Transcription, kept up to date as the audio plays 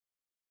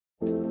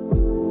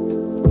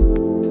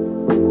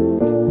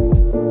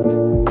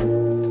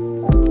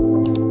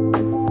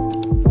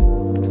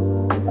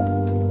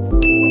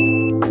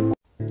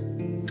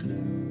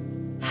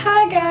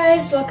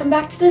guys, welcome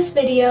back to this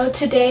video.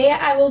 Today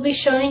I will be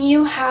showing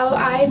you how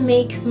I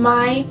make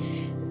my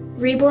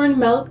reborn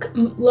milk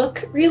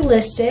look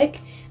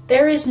realistic.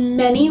 There is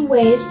many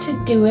ways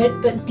to do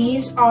it, but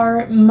these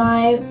are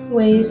my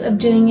ways of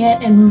doing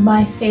it and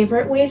my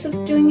favorite ways of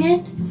doing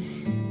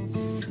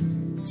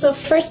it. So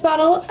first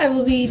bottle, I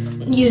will be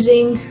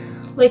using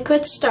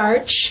liquid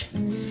starch.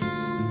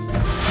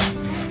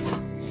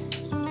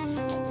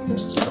 I'll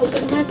just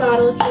open my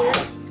bottle here.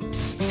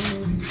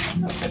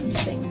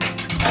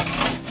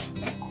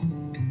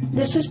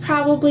 This is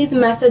probably the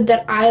method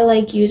that I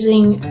like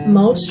using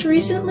most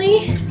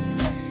recently.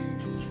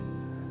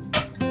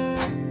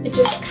 It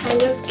just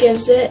kind of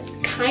gives it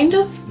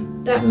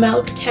that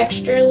milk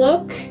texture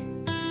look.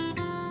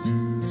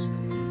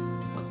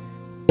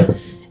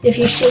 If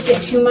you shake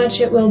it too much,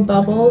 it will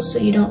bubble, so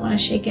you don't want to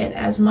shake it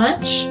as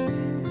much.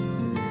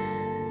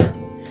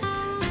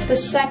 The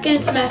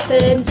second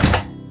method,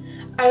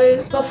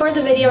 before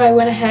the video I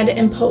went ahead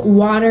and put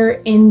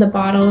water in the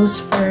bottles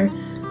for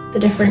the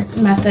different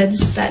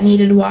methods that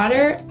needed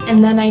water,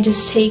 and then I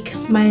just take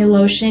my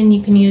lotion. You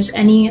can use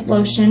any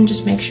lotion,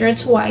 just make sure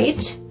it's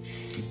white,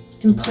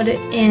 and put it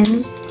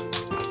in.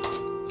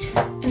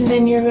 And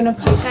then you're gonna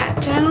put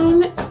that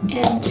down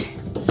and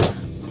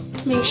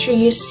make sure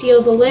you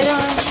seal the lid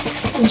on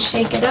and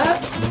shake it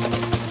up.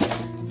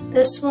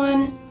 This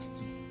one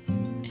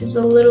is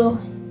a little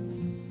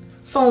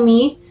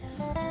foamy,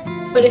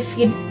 but if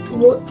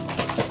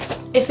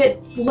it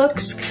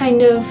looks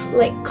kind of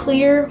like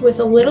clear with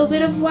a little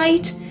bit of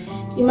white,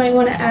 you might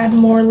want to add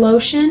more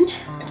lotion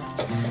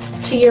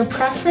to your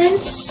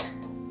preference.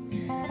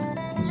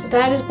 So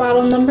that is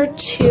bottle number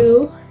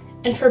 2.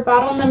 And for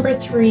bottle number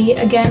 3,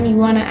 again, you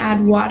want to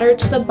add water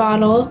to the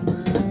bottle.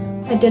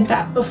 I did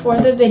that before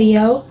the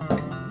video.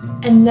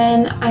 And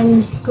then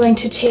I'm going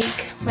to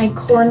take my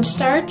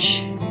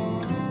cornstarch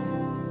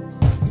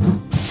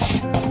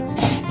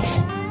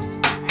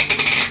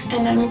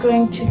and I'm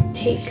going to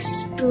take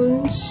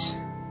spoons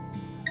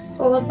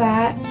full of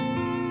that.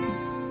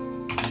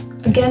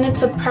 Again,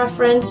 it's a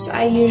preference.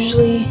 I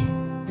usually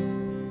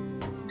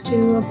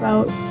do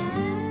about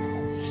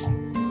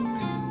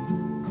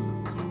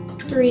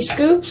 3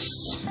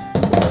 scoops.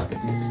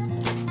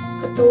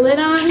 Put the lid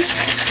on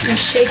and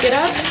shake it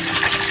up,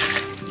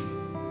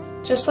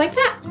 just like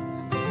that.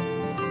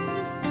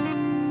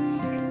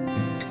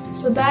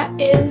 So that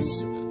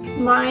is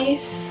my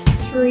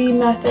 3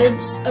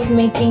 methods of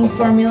making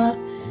formula.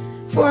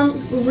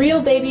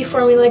 Real baby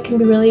formula can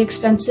be really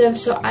expensive,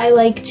 so I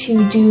like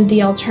to do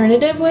the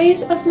alternative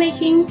ways of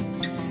making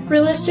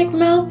realistic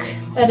milk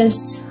that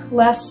is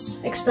less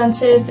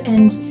expensive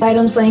and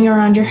items laying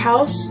around your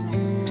house.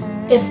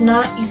 If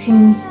not, you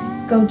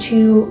can go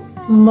to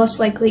most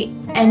likely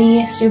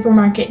any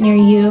supermarket near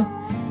you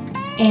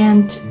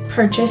and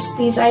purchase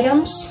these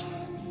items.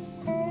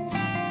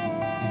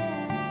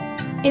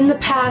 In the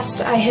past,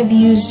 I have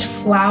used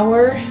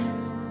flour,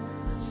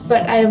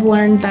 but I have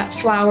learned that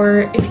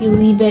flour, if you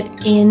leave it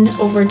in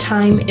over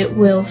time, it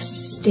will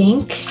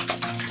stink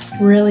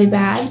really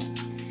bad.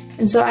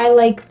 And so I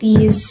like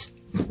these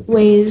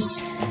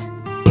ways.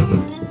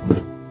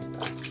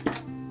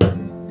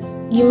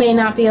 You may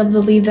not be able to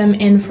leave them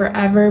in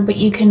forever, but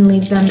you can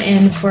leave them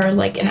in for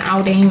like an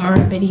outing or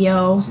a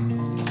video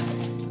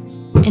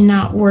and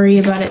not worry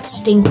about it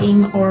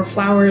stinking or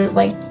flour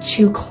like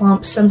too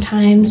clump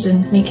sometimes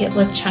and make it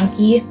look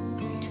chunky.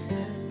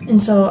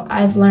 And so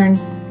I've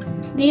learned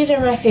these are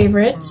my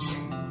favorites.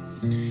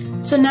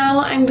 So now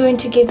I'm going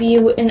to give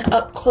you an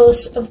up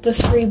close of the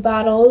 3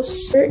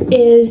 bottles. Here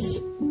is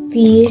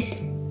the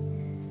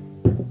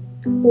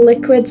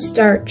liquid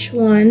starch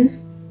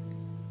one.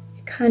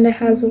 It kind of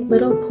has a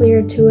little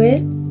clear to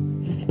it.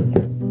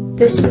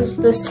 This is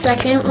the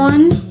second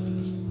one.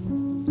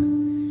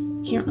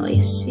 Can't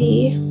really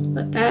see,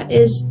 but that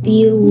is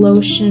the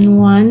lotion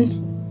one.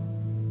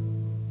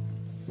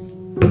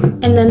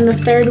 And then the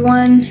third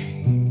one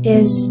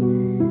is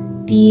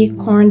the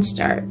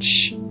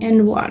cornstarch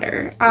and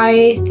water.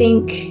 I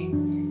think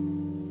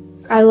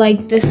I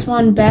like this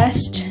one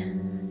best.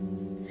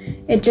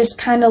 It just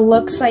kind of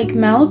looks like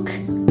milk,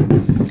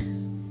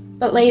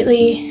 but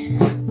lately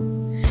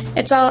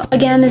it's all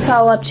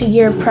up to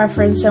your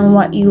preference and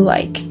what you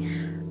like.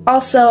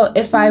 Also,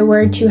 if I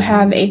were to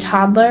have a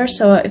toddler,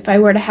 so if I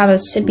were to have a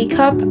sippy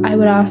cup, I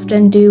would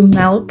often do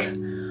milk,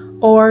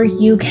 or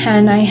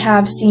I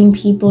have seen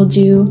people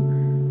do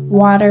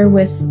water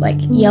with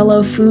like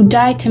yellow food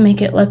dye to make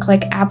it look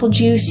like apple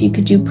juice. You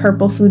could do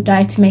purple food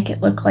dye to make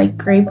it look like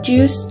grape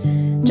juice.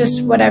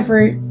 Just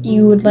whatever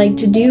you would like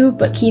to do,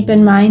 but keep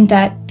in mind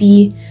that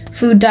the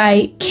food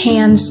dye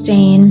can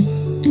stain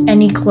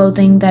any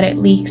clothing that it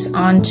leaks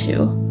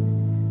onto.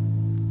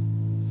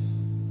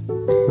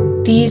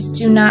 These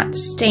do not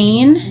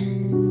stain.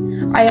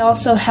 I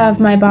also have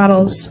my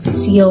bottles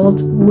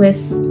sealed with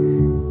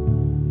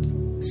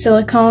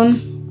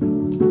silicone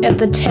at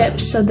the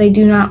tips so they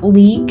do not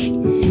leak,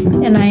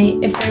 and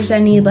if there's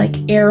any like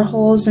air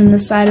holes in the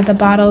side of the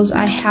bottles,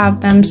 I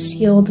have them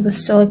sealed with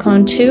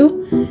silicone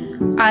too.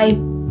 I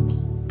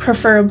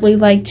preferably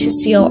like to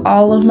seal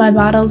all of my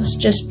bottles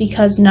just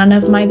because none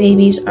of my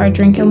babies are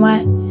drinking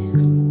wet.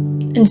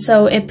 And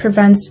so it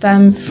prevents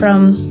them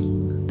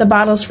from, the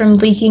bottles from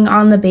leaking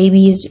on the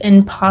babies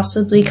and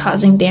possibly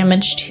causing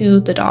damage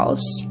to the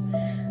dolls.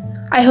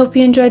 I hope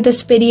you enjoyed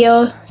this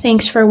video.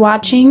 Thanks for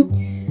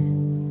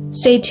watching.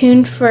 Stay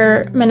tuned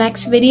for my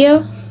next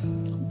video.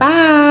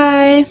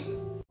 Bye!